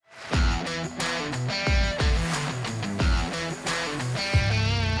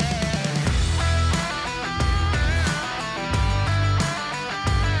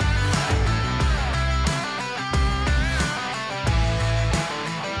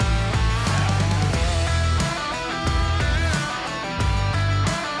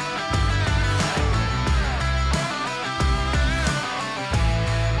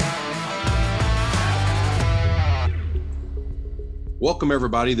Welcome,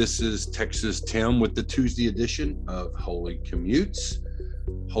 everybody. This is Texas Tim with the Tuesday edition of Holy Commutes.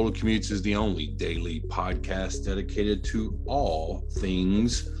 Holy Commutes is the only daily podcast dedicated to all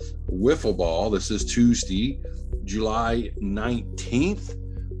things wiffle ball. This is Tuesday, July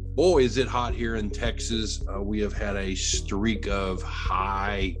 19th. Boy, is it hot here in Texas. We have had a streak of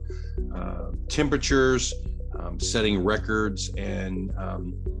high temperatures, setting records, and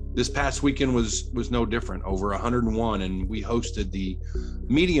this past weekend was no different. Over 101, and we hosted the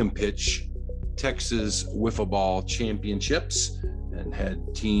medium pitch Texas Wiffle Ball Championships and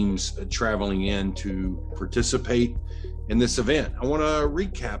had teams traveling in to participate in this event. I want to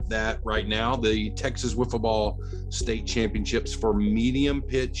recap that right now. The Texas Wiffle Ball State Championships for medium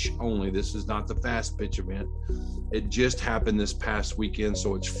pitch only. This is not the fast pitch event. It just happened this past weekend,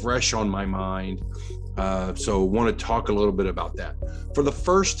 so it's fresh on my mind. So want to talk a little bit about that. For the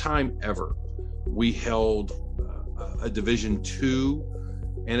first time ever, we held a Division II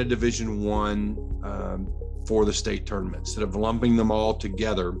and a Division I for the state tournament. Instead of lumping them all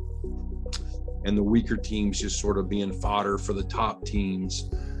together and the weaker teams just sort of being fodder for the top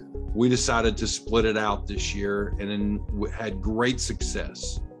teams, we decided to split it out this year and then had great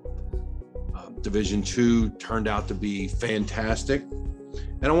success. Division II turned out to be fantastic.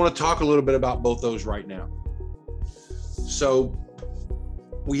 And I want to talk a little bit about both those right now. So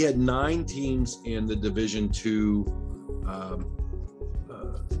we had 9 teams in the Division II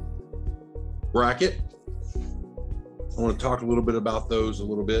bracket. I want to talk a little bit about those a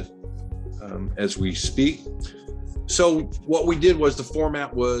little bit as we speak. So what we did was the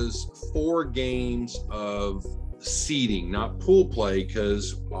format was 4 games of seeding, not pool play,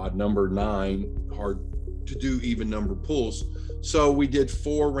 because odd number 9, hard to do even number pools. So we did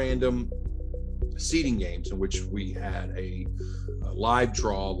 4 random seeding games in which we had a live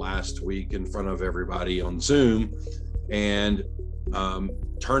draw last week in front of everybody on Zoom, and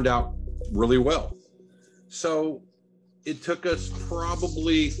turned out really well. So it took us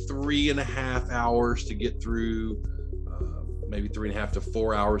probably 3.5 hours to get through, maybe 3.5 to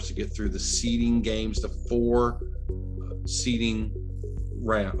 4 hours to get through the seeding games, the 4 seeding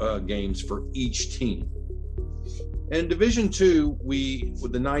games for each team. And in Division II,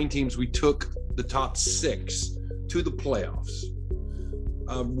 with the 9 teams, we took the top 6 to the playoffs.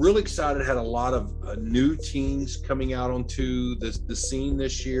 Really excited, had a lot of new teams coming out onto the scene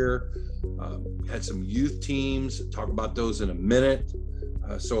this year. Had some youth teams, talk about those in a minute.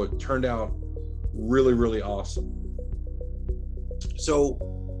 So it turned out really, really awesome. So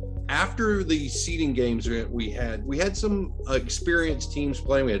after the seeding games, we had some experienced teams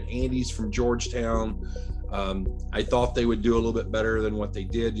playing. We had Andy's from Georgetown. I thought they would do a little bit better than what they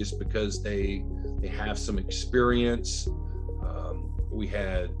did just because they have some experience. We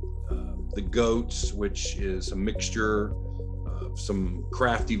had the Goats, which is a mixture of some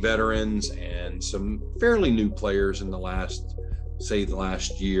crafty veterans and some fairly new players in the last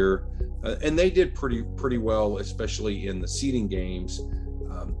year. And they did pretty well, especially in the seeding games.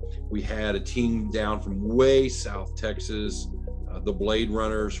 We had a team down from way South Texas, the Blade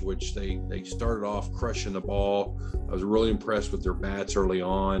Runners, which they started off crushing the ball. I was really impressed with their bats early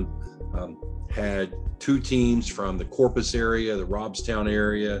on. Had 2 teams from the Corpus area, the Robstown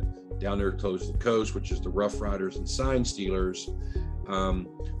area, down there close to the coast, which is the Rough Riders and Sign Stealers.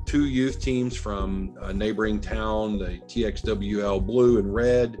 2 youth teams from a neighboring town, the TXWL Blue and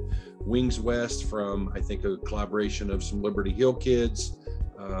Red. Wings West from, I think, a collaboration of some Liberty Hill kids.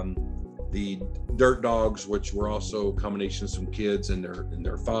 The Dirt Dogs, which were also a combination of some kids and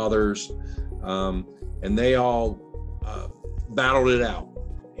their fathers, and they all battled it out.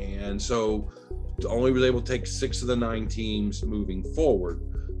 And so only was able to take 6 of the 9 teams moving forward.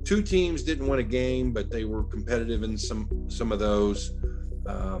 2 teams didn't win a game, but they were competitive in some of those.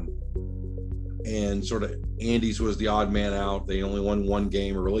 And sort of Andy's was the odd man out. They only won 1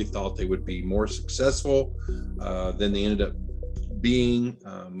 game. I really thought they would be more successful than they ended up being,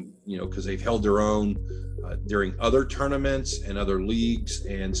 because they've held their own during other tournaments and other leagues,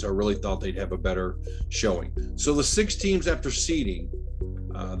 and so I really thought they'd have a better showing. So the 6 teams after seeding,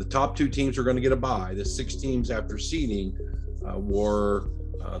 the top 2 teams are going to get a bye. The 6 teams after seeding were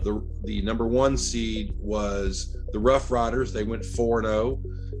the number 1 seed was the Rough Riders. They went 4-0,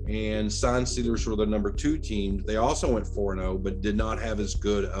 and Sign Stealers were the number 2 team. They also went 4-0, but did not have as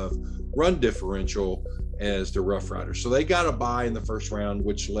good of run differential as the Rough Riders. So they got a bye in the first round,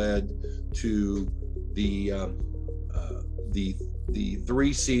 which led to the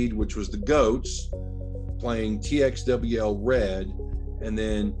 3 seed, which was the Goats, playing TXWL Red, and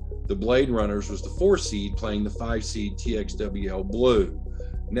then the Blade Runners was the 4 seed playing the 5 seed TXWL Blue.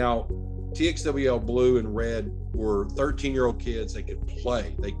 Now, TXWL Blue and Red were 13-year-old kids. They could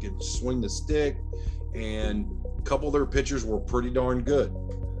play, they could swing the stick, and a couple of their pitchers were pretty darn good.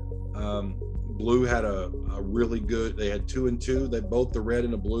 Blue had a really good, they had 2-2. The red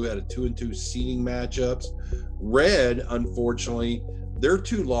and the blue had a 2-2 seeding matchups. Red, unfortunately, their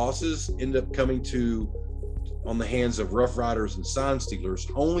 2 losses ended up coming on the hands of Rough Riders and Sign Stealers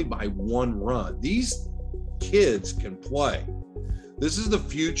only by 1 run. These kids can play. This is the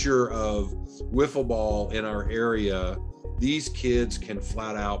future of wiffle ball in our area. These kids can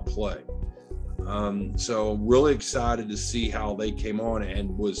flat out play. So I'm really excited to see how they came on,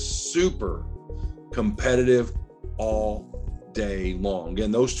 and was super competitive all day long.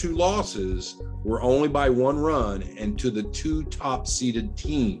 Again, those 2 losses were only by 1 run, and to the 2 top seeded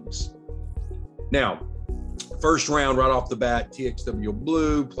teams. Now, first round right off the bat, TXW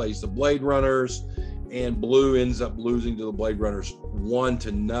Blue plays the Blade Runners, and Blue ends up losing to the Blade Runners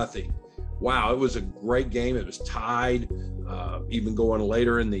 1-0. Wow, it was a great game. It was tied, even going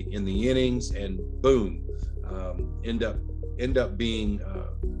later in the innings, and boom, end up being a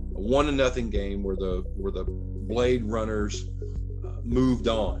 1-0 game where the Blade Runners moved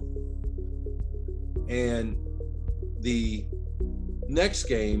on. And the next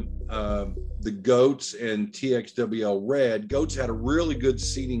game, the Goats and TXWL Red. Goats had a really good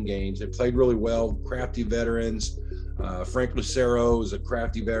seeding games. They played really well. Crafty veterans. Frank Lucero is a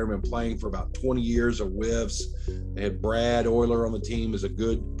crafty veteran, been playing for about 20 years of whiffs. They had Brad Euler on the team as a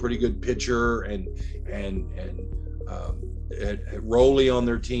pretty good pitcher, and had Rowley on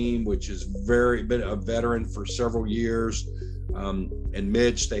their team, which is been a veteran for several years. And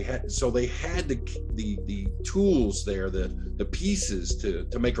Mitch, they had the tools there, the pieces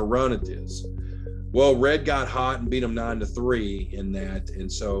to make a run at this. Well, Red got hot and beat them 9-3 in that,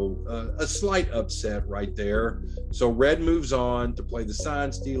 and so a slight upset right there. So Red moves on to play the Sign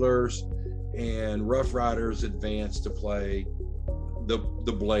Stealers, and Rough Riders advance to play the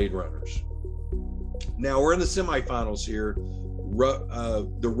Blade Runners. Now we're in the semifinals here.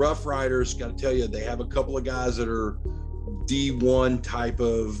 The Rough Riders, got to tell you, they have a couple of guys that are D1 type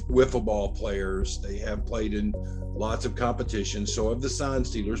of wiffle ball players. They have played in lots of competitions. So have the Sign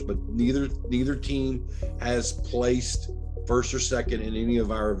Stealers, but neither team has placed first or second in any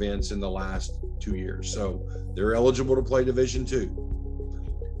of our events in the last 2 years. So they're eligible to play Division II.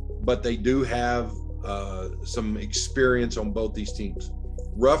 But they do have some experience on both these teams.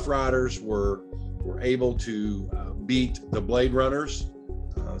 Rough Riders were able to beat the Blade Runners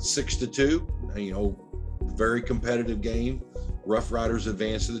 6-2. Very competitive game. Rough Riders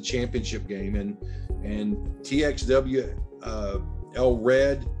advanced to the championship game, and TXWL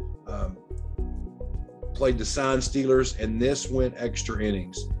Red played the Sign Stealers, and this went extra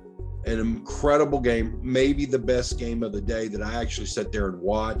innings. An incredible game, maybe the best game of the day that I actually sat there and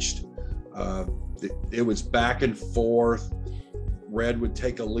watched. It was back and forth. Red would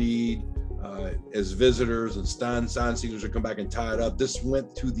take a lead as visitors, and Sign Stealers would come back and tie it up. This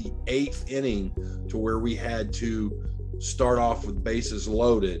went to the 8th inning, to where we had to start off with bases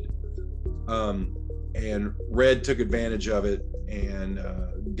loaded. And Red took advantage of it and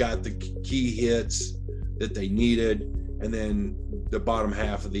got the key hits that they needed. And then the bottom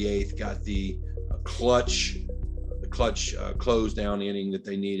half of the 8th got the clutch close down inning that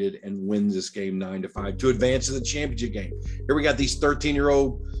they needed, and wins this game 9-5 to advance to the championship game. Here we got these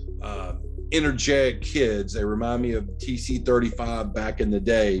 13-year-old energetic kids. They remind me of TC35 back in the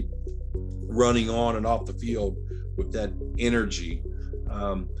day, running on and off the field with that energy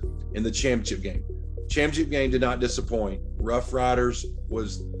in the championship game. Championship game did not disappoint. Rough Riders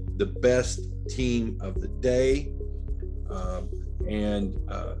was the best team of the day, and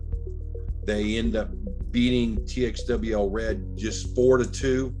they end up beating TXWL Red just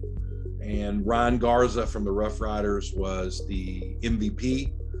 4-2. And Ryan Garza from the Rough Riders was the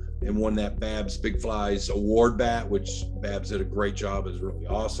MVP and won that Babs Big Flies award bat, which Babs did a great job. Is really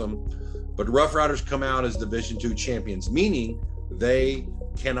awesome. But Rough Riders come out as Division II champions, meaning they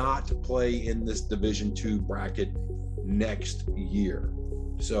cannot play in this Division II bracket next year.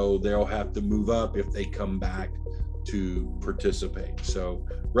 So they'll have to move up if they come back to participate. So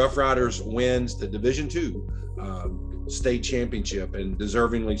Rough Riders wins the Division II state championship, and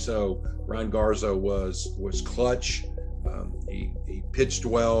deservingly so. Ryan Garza was clutch. He pitched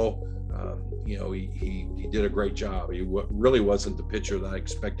well. He did a great job. He really wasn't the pitcher that I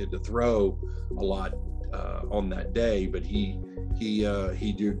expected to throw a lot on that day, but he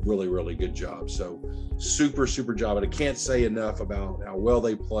did really good job. So super job. And I can't say enough about how well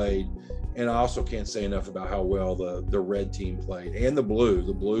they played, and I also can't say enough about how well the red team played, and the blue.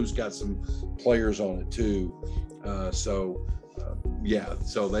 The blues got some players on it too. So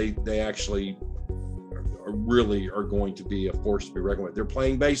they actually really are going to be a force to be reckoned with. They're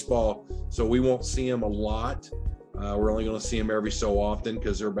playing baseball, so we won't see them a lot. We're only going to see them every so often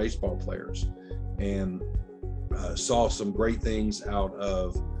because they're baseball players. And saw some great things out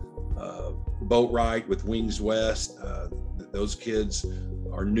of Boatwright with Wings West. Those kids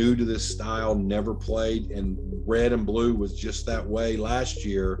are new to this style, never played, and red and blue was just that way last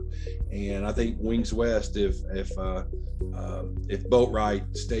year. And I think Wings West, if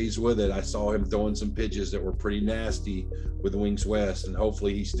Boatwright stays with it, I saw him throwing some pitches that were pretty nasty with Wings West, and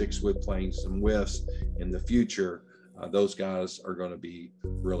hopefully he sticks with playing some whiffs in the future. Those guys are going to be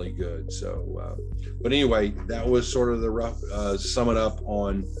really good. So, but anyway, that was sort of the rough sum it up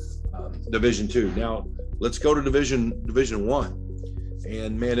on Division II. Now let's go to Division I.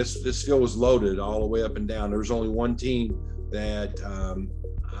 And man, this field was loaded all the way up and down. There was only one team that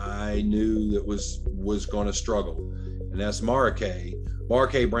I knew that was going to struggle, and that's Maracay.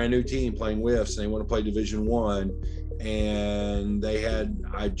 Maracay, brand new team playing whiffs, and they want to play Division I. And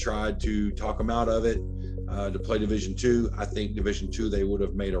I tried to talk them out of it to play Division II. I think Division II, they would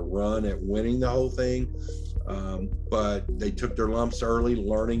have made a run at winning the whole thing. But they took their lumps early,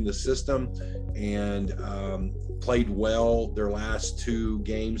 learning the system, and played well their last two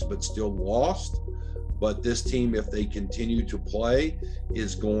games, but still lost. But this team, if they continue to play,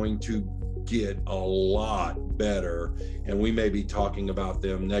 is going to get a lot better. And we may be talking about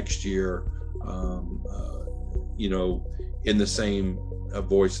them next year, in the same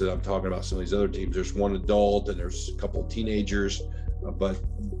voice that I'm talking about some of these other teams. There's one adult and there's a couple of teenagers, but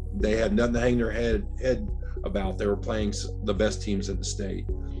they had nothing to hang their head about. They were playing the best teams in the state.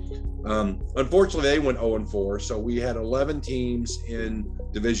 Unfortunately, they went 0-4. So we had 11 teams in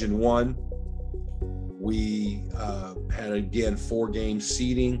Division I. We had, again, 4 game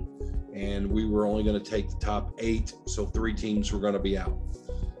seeding, and we were only going to take the top 8. So 3 teams were going to be out.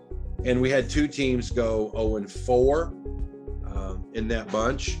 And we had 2 teams go 0-4 in that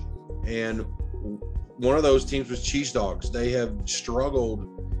bunch. And one of those teams was Cheese Dogs. They have struggled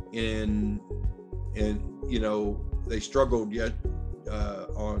they struggled yet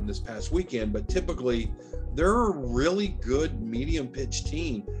on this past weekend, but typically they're a really good medium pitch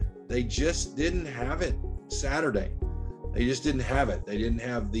team. They just didn't have it Saturday. They just didn't have it. They didn't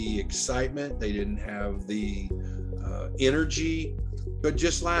have the excitement. They didn't have the energy. But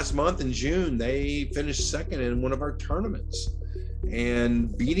just last month in June, they finished second in one of our tournaments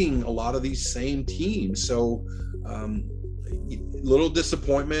and beating a lot of these same teams. So little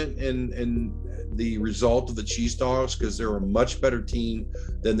disappointment in the result of the Cheese Dogs, because they're a much better team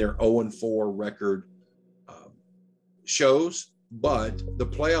than their 0-4 record shows. But the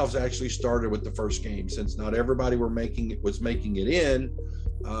playoffs actually started with the first game. Since not everybody was making it in,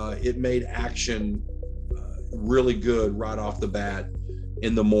 it made action really good right off the bat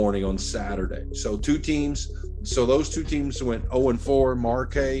in the morning on Saturday. So those two teams went 0-4,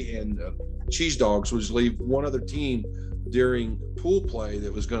 Maracay and Cheese Dogs, which leave one other team during pool play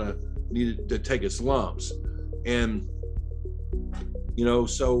that was going to need to take its lumps. And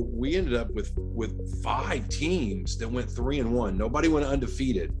so we ended up with 5 teams that went 3-1. Nobody went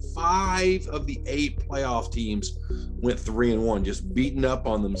undefeated. 5 of the 8 playoff teams went 3-1, just beating up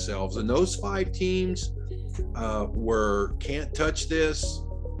on themselves. And those 5 teams were Can't Touch This,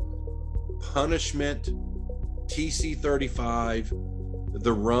 Punishment, TC35,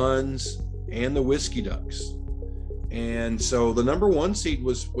 the Runs, and the Whiskey Ducks. And so the number 1 seed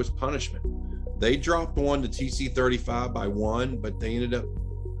was Punishment. They dropped one to TC35 by 1, but they ended up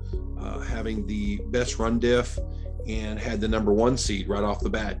having the best run diff and had the number 1 seed right off the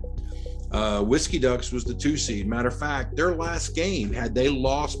bat. Whiskey Ducks was the 2 seed. Matter of fact, their last game, had they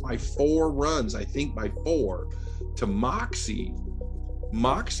lost by 4 runs, I think by 4, to Moxie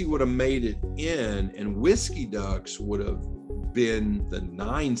would have made it in, and Whiskey Ducks would have been the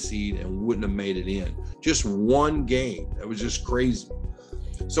 9 seed and wouldn't have made it in. Just 1 game. That was just crazy.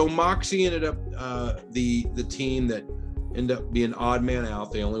 So Moxie ended up the team that ended up being odd man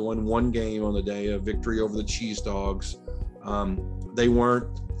out. They only won 1 game on the day, of victory over the Cheese Dogs. They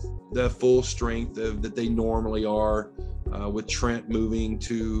weren't the full strength that they normally are, with Trent moving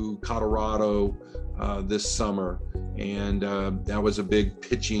to Colorado this summer, and that was a big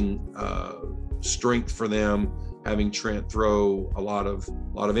pitching strength for them, having Trent throw a lot of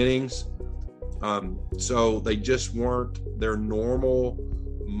innings. So they just weren't their normal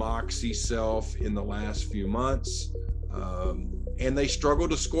Moxie self in the last few months, and they struggled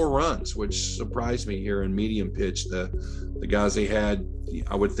to score runs, which surprised me here in medium pitch. The guys they had,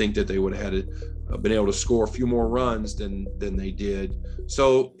 I would think that they would have had been able to score a few more runs than they did.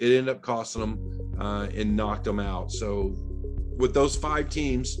 So it ended up costing them and knocked them out. So with those 5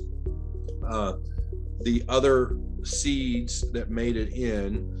 teams, the other seeds that made it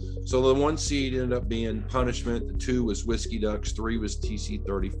in. So the 1 seed ended up being Punishment. The 2 was Whiskey Ducks. 3 was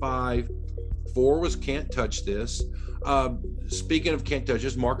TC35. 4 was Can't Touch This. Speaking of Can't Touch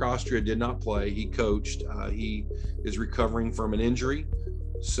This, Mark Austria did not play. He coached. He is recovering from an injury,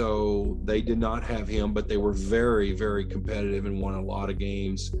 so they did not have him, but they were very, very competitive and won a lot of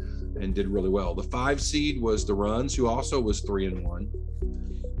games and did really well. The 5 seed was the Runs, who also was 3-1.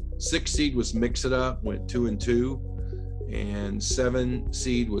 6 seed was Mix It Up, went 2-2. And 7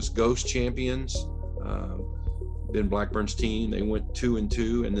 seed was Ghost Champions, Ben Blackburn's team. They went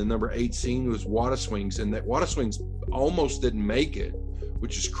 2-2. And the number 8 seed was Wataswings, and that Wataswings almost didn't make it,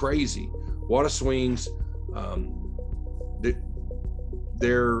 which is crazy. Wataswings,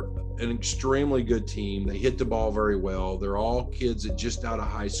 they're an extremely good team. They hit the ball very well. They're all kids that just out of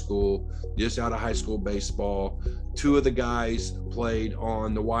high school baseball. 2 of the guys played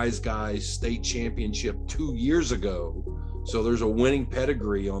on the Wise Guys state championship 2 years ago. So there's a winning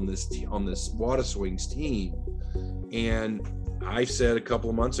pedigree on this Wataswings team. And I said a couple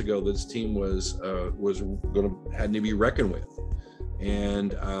of months ago this team was had to be reckoned with.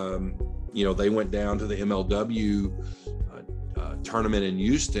 And they went down to the MLW tournament in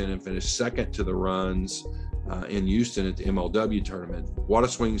Houston and finished second to the Runs in Houston at the MLW tournament.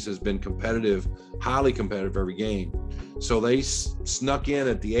 Wataswings has been competitive, highly competitive every game. So they snuck in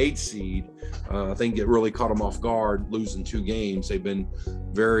at the 8 seed. I think it really caught them off guard, losing 2 games. They've been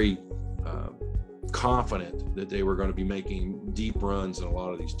very confident that they were going to be making deep runs in a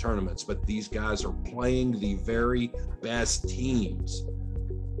lot of these tournaments. But these guys are playing the very best teams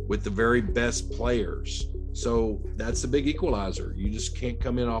with the very best players. So that's the big equalizer. You just can't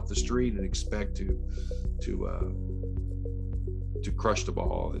come in off the street and expect to crush the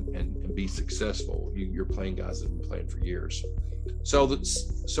ball and be successful. You're playing guys that have been playing for years. So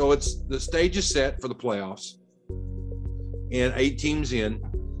it's the stage is set for the playoffs, and 8 teams in.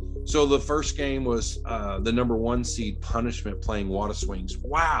 So the first game was the number 1 seed Punishment playing Wataswings.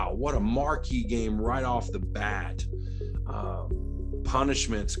 Wow, what a marquee game right off the bat.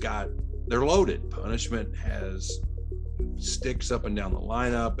 Punishment's they're loaded. Punishment has sticks up and down the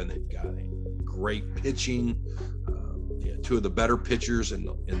lineup, and they've got a great pitching. 2 of the better pitchers in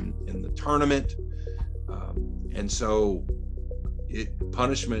the tournament, and so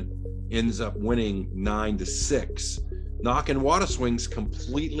Punishment ends up winning 9-6, knocking Wataswings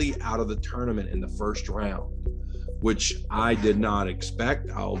completely out of the tournament in the first round, which I did not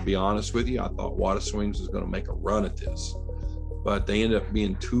expect. I'll be honest with you. I thought Wataswings was going to make a run at this, but they ended up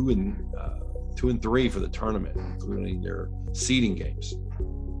being 2-3 for the tournament, including their seeding games.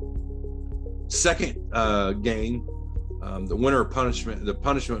 Second game, the winner of Punishment, the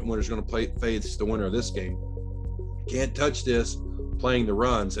Punishment winner is going to face the winner of this game. Can't Touch This playing the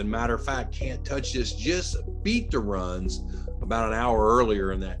Runs. And matter of fact, Can't Touch This just beat the Runs about an hour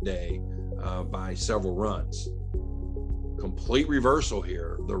earlier in that day by several runs. Complete reversal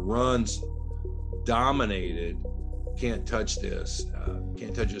here. The Runs dominated Can't Touch This.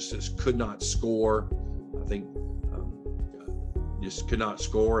 Can't Touch This just could not score. I think just could not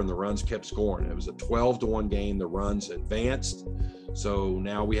score, and the Runs kept scoring. It was a 12-1 game. The Runs advanced. So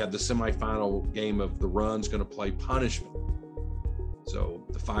now we have the semifinal game of the Runs going to play Punishment. So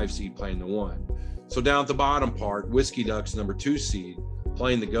the 5 seed playing the 1. So down at the bottom part, Whiskey Ducks, number 2 seed,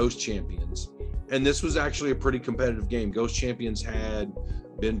 playing the Ghost Champions. And this was actually a pretty competitive game. Ghost Champions had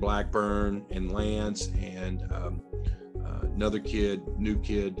Ben Blackburn and Lance and another new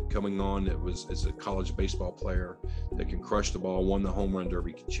kid coming on that is a college baseball player that can crush the ball, won the home run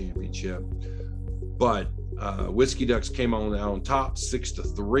derby championship. But Whiskey Ducks came on top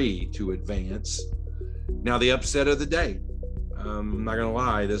 6-3 to advance. Now the upset of the day. I'm not gonna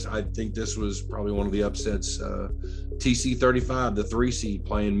lie, I think this was probably one of the upsets. TC35, the 3 seed,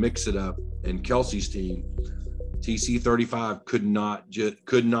 playing Mix It Up and Kelsey's team. TC35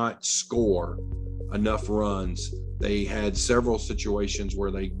 could not score enough runs. They had several situations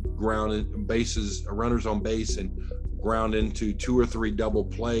where they grounded runners on base, and ground into 2 or 3 double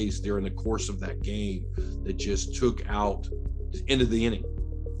plays during the course of that game that just took out the end of the inning.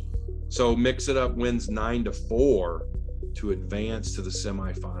 So Mix It Up wins 9-4 to advance to the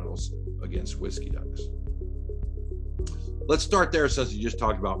semifinals against Whiskey Ducks. Let's start there, since you just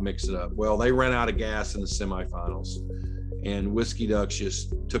talked about Mix It Up. Well, they ran out of gas in the semifinals, and Whiskey Ducks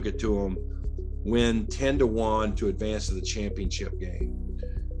just took it to them, win 10-1 to advance to the championship game.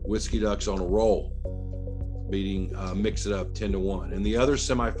 Whiskey Ducks on a roll, beating Mix It Up 10-1. And the other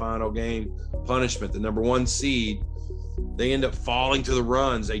semifinal game, Punishment, the number 1 seed, they end up falling to the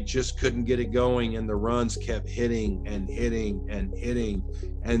Runs. They just couldn't get it going, and the Runs kept hitting and hitting and hitting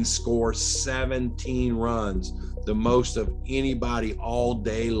and score 17 runs, the most of anybody all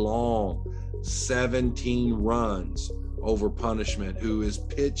day long. 17 runs over punishment, who is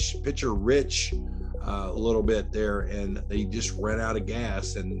pitcher rich a little bit there, and they just ran out of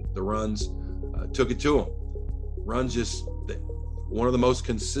gas, and the runs took it to them. Runs just one of the most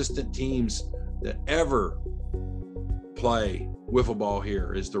consistent teams that ever play wiffle ball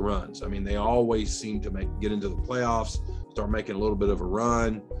here is the runs. I mean, they always seem to get into the playoffs, start making a little bit of a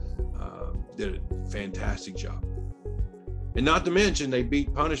run. Did a fantastic job. And not to mention, they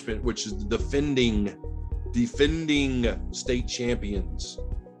beat punishment, which is the defending state champions.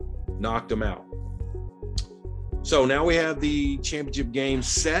 Knocked them out. So now we have the championship game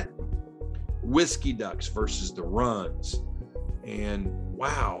set. Whiskey Ducks versus the Runs. And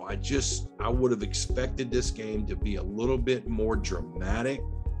wow, I would have expected this game to be a little bit more dramatic,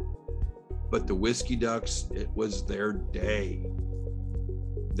 but the Whiskey Ducks, it was their day.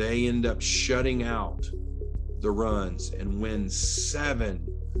 They end up shutting out the Runs and win 7-0.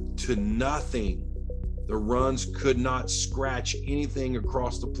 The Runs could not scratch anything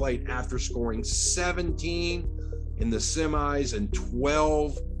across the plate after scoring 17 in the semis and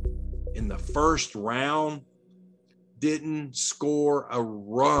 12 in the first round. Didn't score a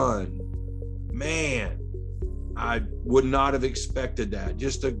run. Man, I would not have expected that.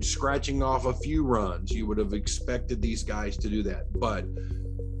 Just scratching off a few runs, you would have expected these guys to do that. But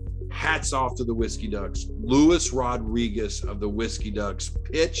hats off to the Whiskey Ducks. Luis Rodriguez of the Whiskey Ducks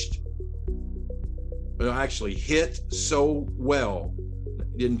pitched, actually hit so well.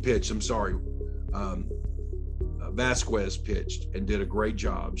 Didn't pitch, I'm sorry. Vasquez pitched and did a great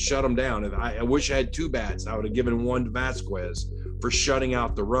job. Shut them down. And I wish I had 2 bats. I would have given one to Vasquez for shutting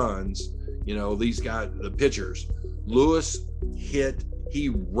out the runs. You know, these guys, the pitchers. Lewis hit. He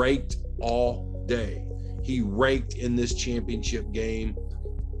raked all day. He raked in this championship game.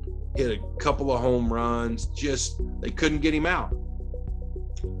 Hit a couple of home runs. Just, they couldn't get him out.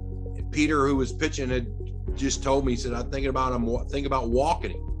 And Peter, who was pitching, had just told me, he said, I'm thinking about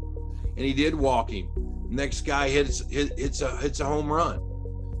walking him. And he did walk him. Next guy hits a home run.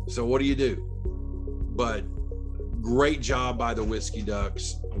 So what do you do? But great job by the Whiskey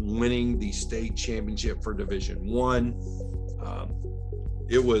Ducks winning the state championship for Division I.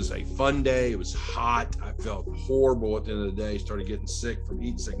 It was a fun day. It was hot. I felt horrible at the end of the day. Started getting sick from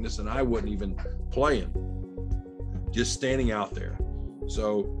heat sickness, and I wasn't even playing. Just standing out there.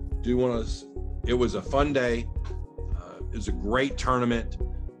 So it was a fun day. It was a great tournament.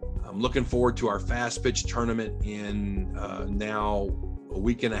 I'm looking forward to our fast pitch tournament in now a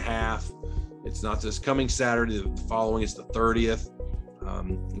week and a half. It's not this coming Saturday. The following is the 30th.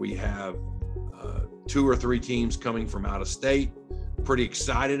 We have 2 or 3 teams coming from out of state. Pretty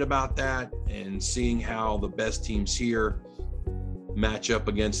excited about that and seeing how the best teams here match up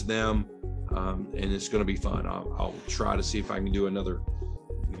against them. And it's going to be fun. I'll try to see if I can do another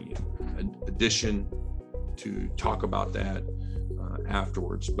edition to talk about that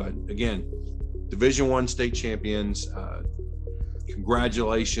afterwards. But again, Division I state champions,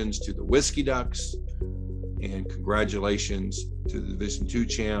 congratulations to the Whiskey Ducks, and congratulations to the Division II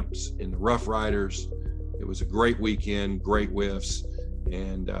champs and the Rough Riders. It was a great weekend, great whiffs,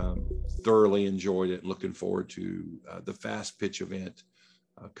 and thoroughly enjoyed it. Looking forward to the fast pitch event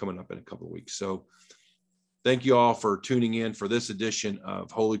coming up in a couple of weeks. So thank you all for tuning in for this edition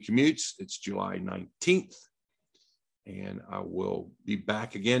of Holy Commutes. It's July 19th. And I will be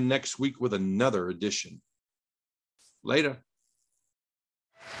back again next week with another edition. Later.